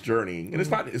this journey. And it's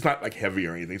not like heavy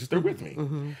or anything; it's just they're with me.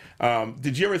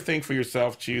 Did you ever think for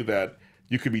yourself too that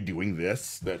you could be doing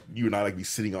this, that you and I like be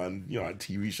sitting on a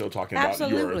TV show talking about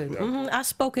your? Absolutely, I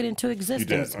spoke it into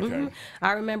existence. You did? Okay.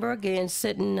 I remember again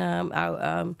sitting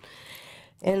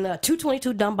in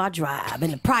 222 Dunbar Drive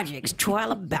in the projects, Troy,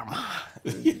 Alabama.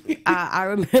 I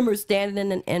remember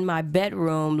standing in my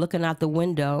bedroom looking out the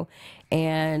window,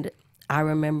 and I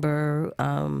remember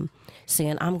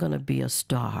saying, I'm going to be a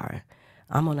star.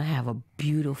 I'm going to have a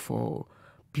beautiful,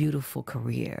 beautiful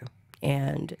career.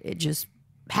 And it just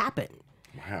happened.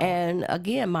 Wow. And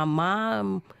again, my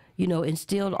mom,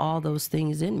 instilled all those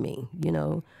things in me,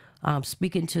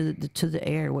 speaking to the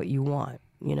air what you want.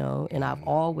 And I've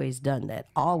always done that,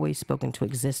 always spoken to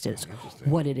existence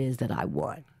what it is that I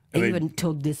want, even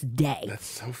till this day. That's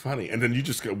so funny. And then you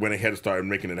just went ahead and started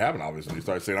making it happen, obviously. You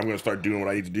started saying, I'm going to start doing what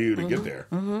I need to do to get there.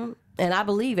 And I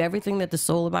believe everything that the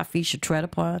sole of my feet should tread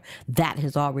upon, that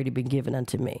has already been given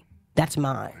unto me. That's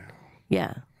mine.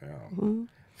 Yeah.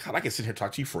 God, I can sit here and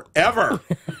talk to you forever.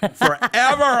 Forever.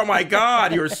 Oh my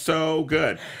God, you're so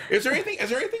good. Is there anything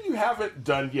you haven't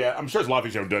done yet? I'm sure there's a lot of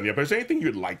things you haven't done yet, but is there anything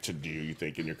you'd like to do, you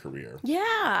think, in your career? Yeah,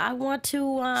 I want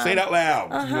to say it out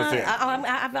loud.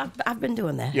 I've been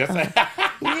doing that. Yes.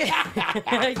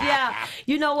 Yeah.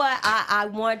 You know what?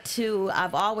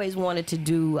 I've always wanted to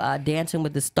do Dancing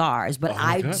with the Stars, but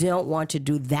I don't want to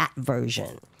do that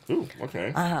version. Ooh,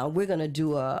 okay. We're gonna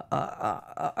do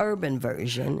a urban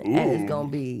version, and it's gonna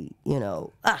be,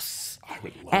 us. I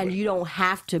would love and it. you don't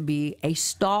have to be a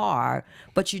star,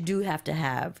 but you do have to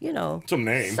have, some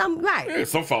name,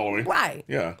 some following, right?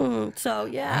 Yeah. So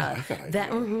yeah, I like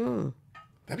that idea.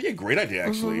 That'd be a great idea,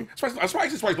 actually. I'm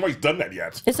surprised nobody's done that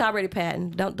yet. It's already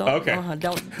patented. Don't. Okay.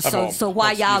 Don't. So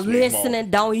while y'all listening,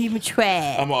 don't even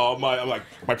try. I'm like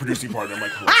my producing partner. I'm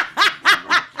like.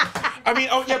 I mean,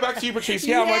 back to you, Patrice.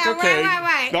 Yeah, I'm like, okay.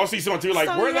 Right. I'll see someone too, like,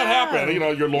 So, where'd that happen?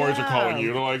 Your lawyers are calling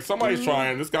you. They're like, somebody's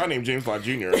trying. This guy named James Lott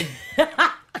Jr.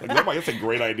 That's a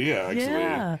great idea,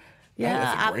 actually.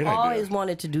 Yeah. I've always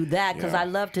wanted to do that because I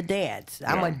love to dance.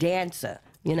 I'm a dancer.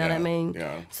 You know what I mean?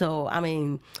 Yeah. So, I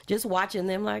mean, just watching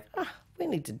them like, we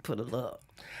need to put a look.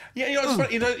 Yeah, it's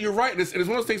funny, you're right. It's one of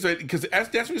those things that, because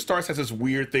Dancing with the Stars has this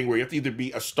weird thing where you have to either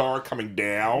be a star coming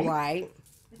down. Right.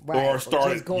 Or a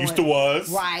star that used to was.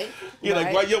 Right. Yeah,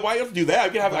 like, why you have to do that?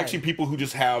 You can have actually people who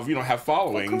just have, have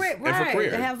followings. For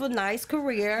career. They have a nice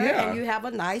career, and you have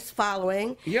a nice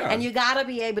following. Yeah. And you got to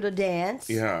be able to dance.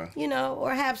 Yeah.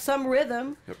 Or have some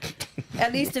rhythm.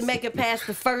 At least to make it past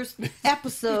the first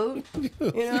episode.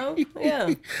 Yeah.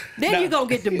 Then you're going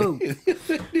to get the boot.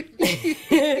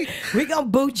 We're going to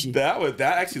boot you. That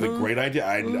actually is a great idea.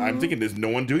 I'm thinking there's no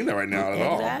one doing that right now at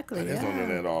all. Exactly. There's no one doing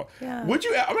that at all. Yeah. Would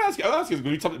you, I'm asking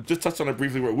you, just touched on it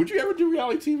briefly, would you ever do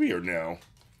reality TV or no?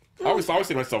 I always say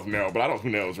to myself no, but who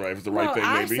knows, right? If it's the right thing,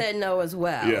 maybe. I said no as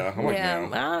well. Yeah, I'm like no.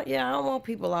 I don't want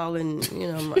people all in,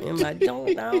 in my, I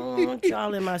don't want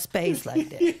y'all in my space like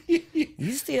that.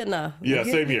 You still know. Yeah,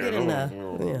 same here. Enough.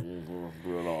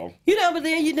 At all. But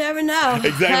then you never know.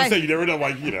 Exactly. You never know,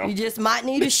 You just might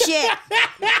need a check.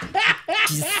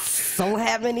 Just so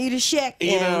happen to need a check.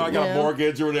 I got a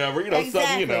mortgage or whatever.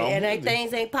 Exactly. Something, And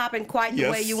things ain't popping quite the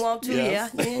way you want to.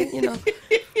 Yes. Yeah.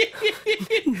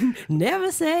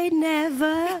 Never say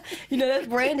never. That's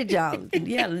Brandy Jones.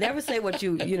 Yeah, never say what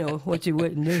you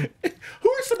wouldn't do. Who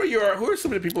are some of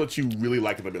the people that you really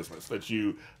like in the business that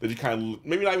you kind of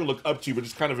maybe not even look up to, but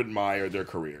just kind of admire their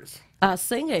careers?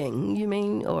 Singing, you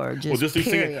mean, or just do period?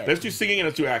 singing. Let's do singing and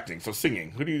let's do acting. So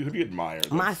singing, who do you admire?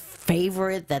 My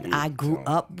favorite that I grew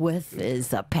up with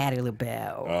is Patti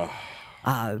LaBelle,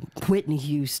 Whitney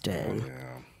Houston. Oh, yeah.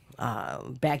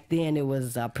 Back then it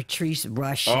was Patrice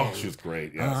Russian. Oh, she was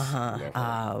great. Yes.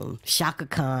 Shaka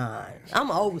Khan. I'm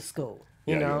old school.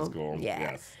 You know? Old school. Yeah.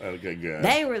 Yes. Okay, good. They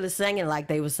ain't really singing like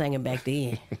they were singing back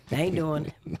then. They ain't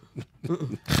doing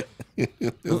it.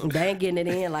 They ain't getting it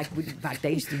in like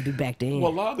they used to do back then.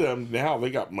 Well, a lot of them now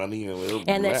they got money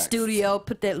and that studio,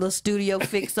 put that little studio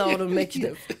fix on to make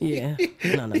you.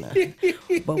 No.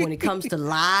 But when it comes to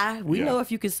live, we know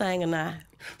if you can sing or not.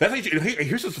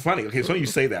 Here's what's funny. Okay, so you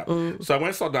say that. So I went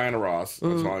and saw Diana Ross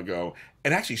not so long ago,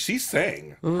 and actually she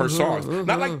sang her songs,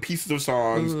 not like pieces of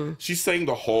songs. She sang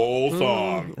the whole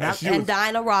song. And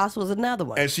Diana Ross was another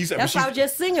one. And that's why I was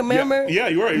just singing. Remember? Yeah,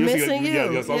 you were Missing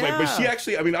You. Yes, I was like, but she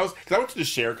actually. I mean, because I went to the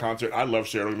Cher concert. I love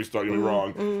Cher. Don't get me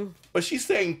wrong. But she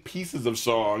sang pieces of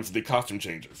songs, did costume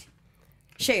changes.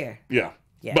 Cher. Yeah.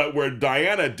 Yeah. But where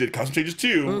Diana did costume changes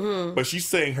too, but she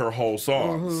sang her whole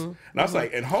songs. And I was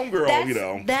like, and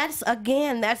Homegirl,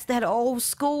 That's that old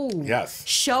school. Yes.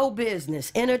 Show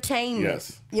business, entertainment.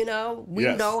 Yes. We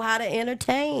know how to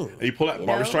entertain. And you pull out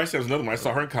Barbara Streisand was another one. I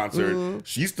saw her in concert.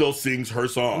 She still sings her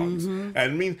songs. And I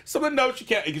mean, some of the notes you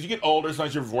can't, because you get older,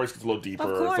 sometimes your voice gets a little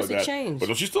deeper. Of course, it changed.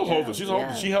 But she still holds it.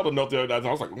 She held a note the other day, and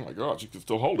I was like, oh my God, she can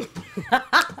still hold it.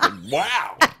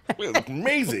 Wow. It's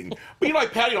amazing. But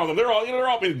like Patty and all them, they're all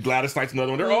Gladys Knight's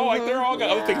another one. They're all got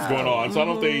other things going on. So I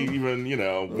don't know if they even,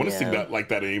 want to sing that like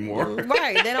that anymore.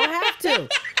 Right. They don't have to.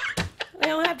 They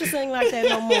don't have to sing like that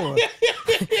no more.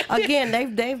 Again,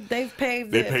 they've paid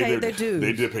their dues.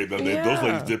 They did pay them. Those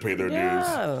ladies did pay their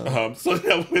dues. So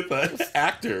now with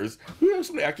actors, who are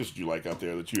some of the actors you like out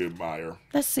there that you admire?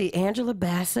 Let's see, Angela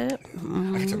Bassett.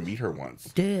 I got to meet her once.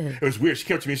 Did. It was weird. She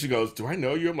came up to me and she goes, "Do I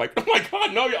know you?" I'm like, "Oh my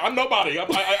God, no, I'm nobody." I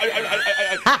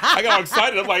got all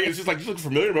excited. I'm like, it's just like, you look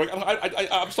familiar. I'm like,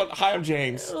 I'm so, hi, I'm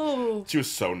James. Oh. She was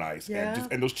so nice,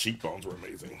 and those cheekbones were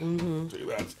amazing. So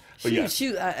that's. But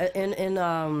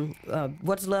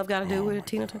What's Love Got to Do with it,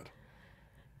 Tina Turner?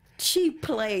 She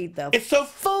played the It's so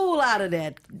fool out of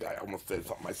that. I almost said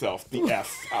something myself. The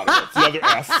S out of it. The other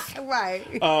S. Right.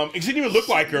 It didn't even look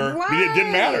like her. Right. But it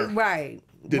didn't matter. Right.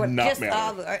 Did But not just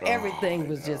matter. Everything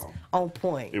was just on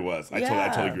point. It was. I Yeah.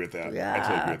 totally agree with that. Yeah. I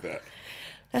totally agree with that.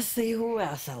 Let's see who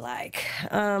else I like.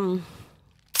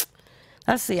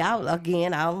 Let's see.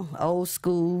 I'm old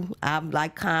school. I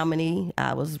like comedy.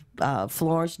 I was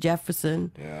Florence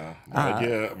Jefferson. Yeah, Marley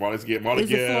Gibbs.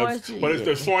 Is it Florence? Well,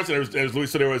 there's Florence and there's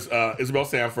Louis. So there was Isabel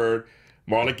Sanford,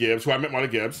 Marla Gibbs, who I met. Marla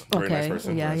Gibbs, very nice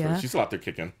person. Yeah, Very nice yeah. person. She's still out there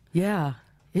kicking. Yeah.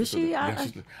 Is she?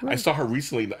 I saw her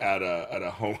recently at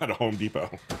a Home Depot.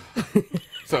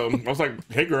 So I was like,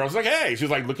 "Hey, girl." I was like, "Hey." She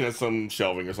was like looking at some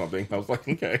shelving or something. I was like,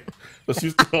 "Okay." So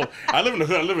she's still. I live in the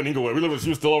hood. I live in Inglewood. She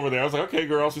was still over there. I was like, "Okay,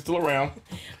 girl." She's still around.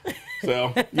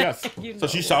 So yes. So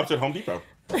she shops at Home Depot.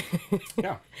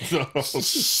 Yeah. So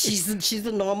she's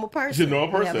a normal person. She's a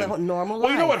normal person. Have a normal life.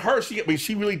 Well, you know what?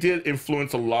 She really did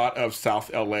influence a lot of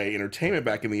South LA entertainment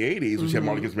back in the 80s. When she had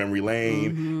Marla Gibbs Memory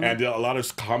Lane, and a lot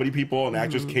of comedy people and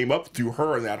actors came up through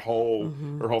her and that whole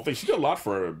her whole thing. She did a lot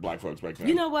for black folks back then.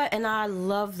 You know what? And I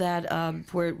love that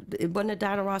where wasn't it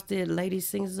Diana Ross did Lady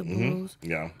Sings the Blues?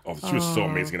 Yeah. Oh, she was so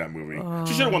amazing in that movie.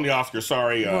 She should have won the Oscar.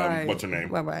 Sorry, Right. what's her name?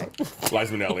 Right.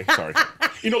 Liza Minnelli. Sorry.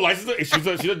 You know, she's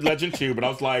a legend too. But I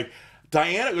was like,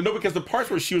 Diana, no, because the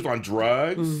parts where she was on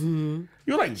drugs,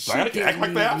 you're like, Diana can act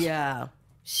like that? Yeah.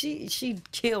 She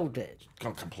killed it.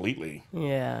 Completely.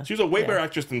 Yeah. She was a way better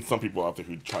actress than some people out there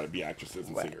who try to be actresses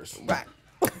and singers. Right.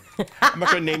 I'm not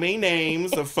going to name any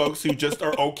names of folks who just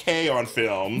are okay on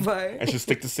film Right. and should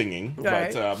stick to singing.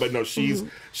 Right. But no, she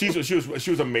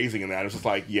was amazing in that. It was just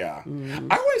like, I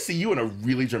want to see you in a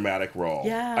really dramatic role.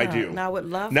 Yeah. I do. I would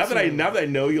love now to. that I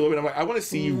know you a little bit, I'm like, I want to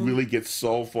see you really get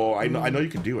soulful. I know you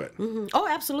can do it. Oh,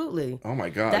 absolutely. Oh my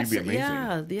God, you'd be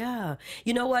amazing. Yeah.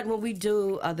 You know what? When we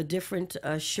do the different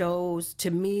shows,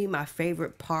 to me, my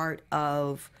favorite part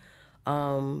of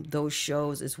those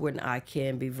shows is when I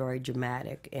can be very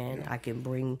dramatic and I can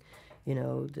bring,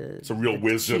 some real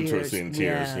wisdom to a tears. scene,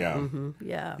 tears.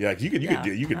 Yeah. Yeah, you could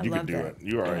do it.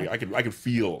 You are. I could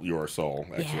feel your soul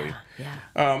actually.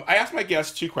 Yeah. I asked my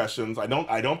guests 2 questions. I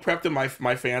don't prep them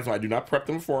my fans. I do not prep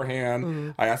them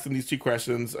beforehand. I asked them these 2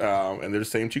 questions, and they're the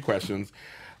same 2 questions.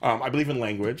 I believe in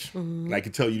language, and I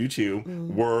can tell you do too.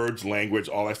 Words, language,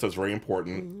 all that stuff is very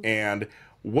important. And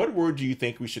what word do you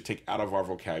think we should take out of our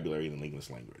vocabulary in the English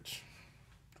language?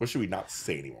 What should we not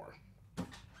say anymore?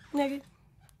 Nigga.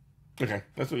 Okay,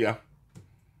 that's what. Yeah,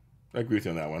 I agree with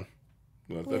you on that one.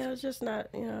 It's just not,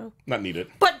 not needed.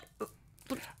 But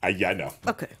I know.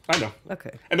 Okay. I know.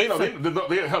 Okay. And they know.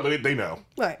 They know.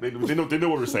 Right. They know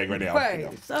what we're saying right now. Right. You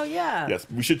know. So yeah. Yes,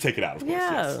 we should take it out. Of course.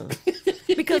 Yeah. Yes.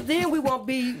 Because then we won't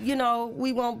be,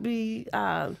 we won't be,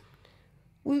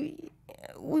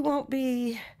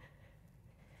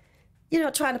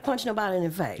 trying to punch nobody in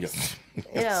the face.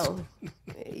 Yes.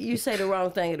 You say the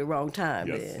wrong thing at the wrong time,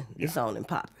 Yes. then Yeah. it's on and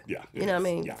popping. Yeah. You know what I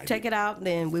mean? Yeah, Take it out,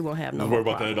 then we won't have no Don't more worry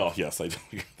about that problems. at all. Yes, I do.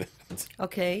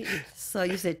 Okay, so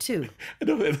you said 2.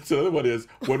 So the other one is,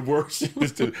 what word should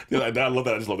I love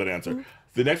that. I just love that answer.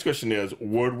 The next question is,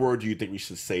 what word do you think we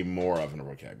should say more of in our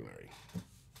vocabulary?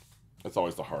 That's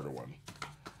always the harder one.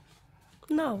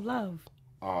 No, love.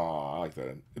 Oh, I like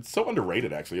that. It's so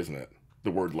underrated, actually, isn't it? The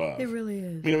word love. It really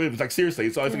is. It's like, seriously,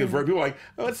 it's always like a verb. People are like,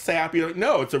 oh, it's sappy. Like,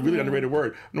 no, it's a really underrated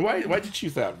word. And why did you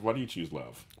choose that? Why do you choose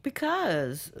love?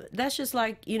 Because that's just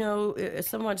like, if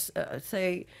someone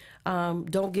say,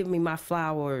 don't give me my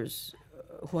flowers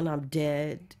when I'm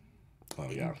dead. Oh,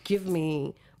 yeah. Give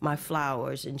me my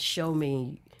flowers and show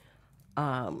me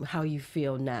how you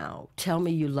feel now. Tell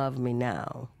me you love me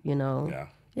now, Yeah.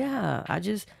 Yeah, I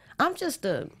just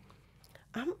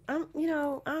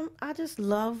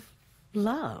love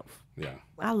love. Yeah.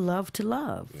 I love to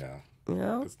love. Yeah.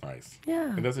 It's nice.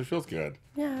 Yeah. It feels good.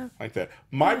 Yeah. Like that.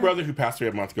 My brother, who passed away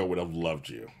a month ago, would have loved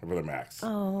you. My brother Max.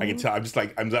 Oh. I can tell. I'm just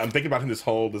like, I'm thinking about him this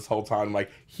whole time. I'm like,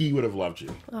 he would have loved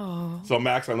you. Oh. So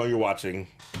Max, I know you're watching.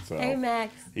 So Hey,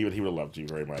 Max. He would have loved you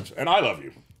very much, and I love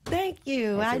you. Thank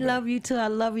you. I love you too. I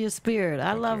love your spirit.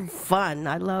 I love fun.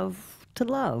 I love to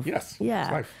love. Yes. Yeah.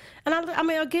 It's life. And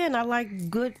I like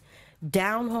good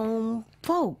down home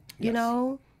folk, you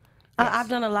know. I've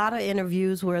done a lot of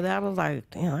interviews where I was like,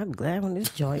 damn, I'm glad when this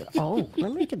joint,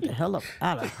 let me get the hell up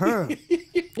out of her.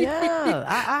 Yeah,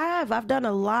 I have. I've done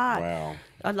a lot. Wow.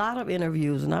 A lot of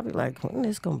interviews, and I'll be like, when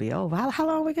this going to be over? How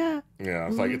long we got? Yeah,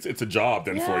 it's like, it's a job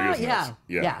then for you, isn't it?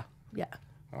 Yeah.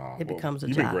 It becomes a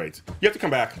job. You've been great. You have to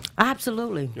come back.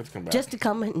 Absolutely. You have to come back. Just to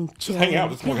come and chill. Hang out.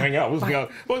 Just hang out. We'll hang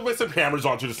out. We'll put some cameras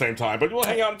on too at the same time, but we'll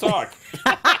hang out and talk.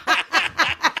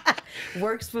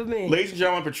 Works for me. Ladies and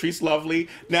gentlemen, Patrice Lovely.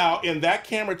 Now, in that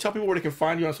camera, tell people where they can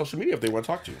find you on social media if they want to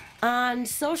talk to you. On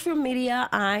social media,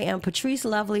 I am Patrice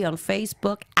Lovely on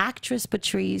Facebook, Actress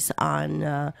Patrice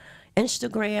on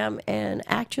Instagram, and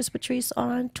Actress Patrice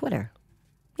on Twitter.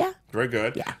 Yeah. Very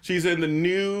good. Yeah. She's in the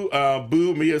new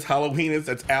Boo Mia's Halloween. It's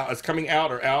out. It's coming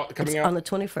out or out? Coming out? On the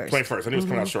 21st. 21st. I knew it was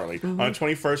coming out shortly. On the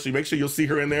 21st, so you make sure you'll see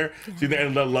her in there. Yeah. She's there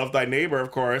in Love Thy Neighbor,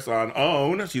 of course, on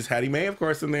OWN. She's Hattie Mae, of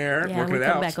course, in there. Yeah, working we'll it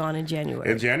out. come back on in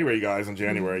January. In January, you guys. In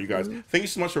January, you guys. Thank you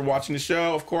so much for watching the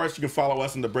show. Of course, you can follow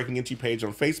us on the Breaking Into page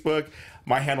on Facebook.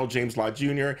 My handle, James Law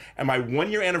Jr. And my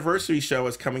 1-year anniversary show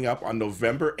is coming up on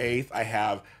November 8th. I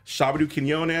have Shabadoo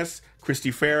Quinones, Christy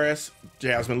Ferris,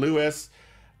 Jasmine Lewis,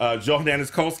 Joe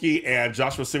Hernandez-Kolsky, and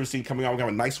Joshua Silverstein coming on. We're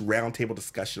going to have a nice roundtable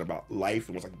discussion about life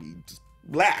and what's like to be just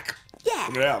black. Yeah.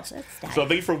 Look it out. So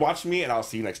thank you for watching me, and I'll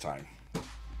see you next time.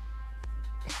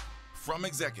 From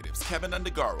executives Kevin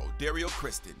Undergaro, Dario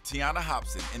Kristen, Tiana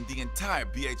Hobson, and the entire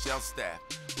BHL staff,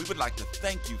 we would like to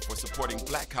thank you for supporting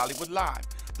Black Hollywood Live,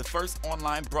 the first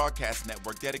online broadcast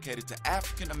network dedicated to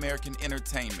African American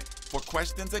entertainment. For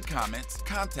questions and comments,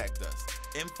 contact us.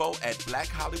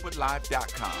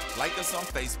 info@blackhollywoodlive.com. Like us on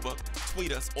Facebook,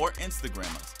 tweet us, or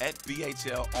Instagram us at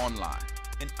BHL Online.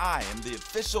 And I am the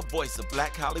official voice of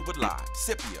Black Hollywood Live,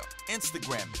 Scipio.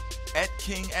 Instagram me at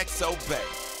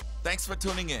KingXOBay. Thanks for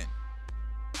tuning in.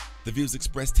 The views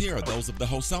expressed here are those of the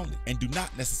hosts only and do not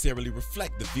necessarily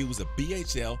reflect the views of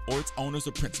BHL or its owners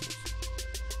or principals.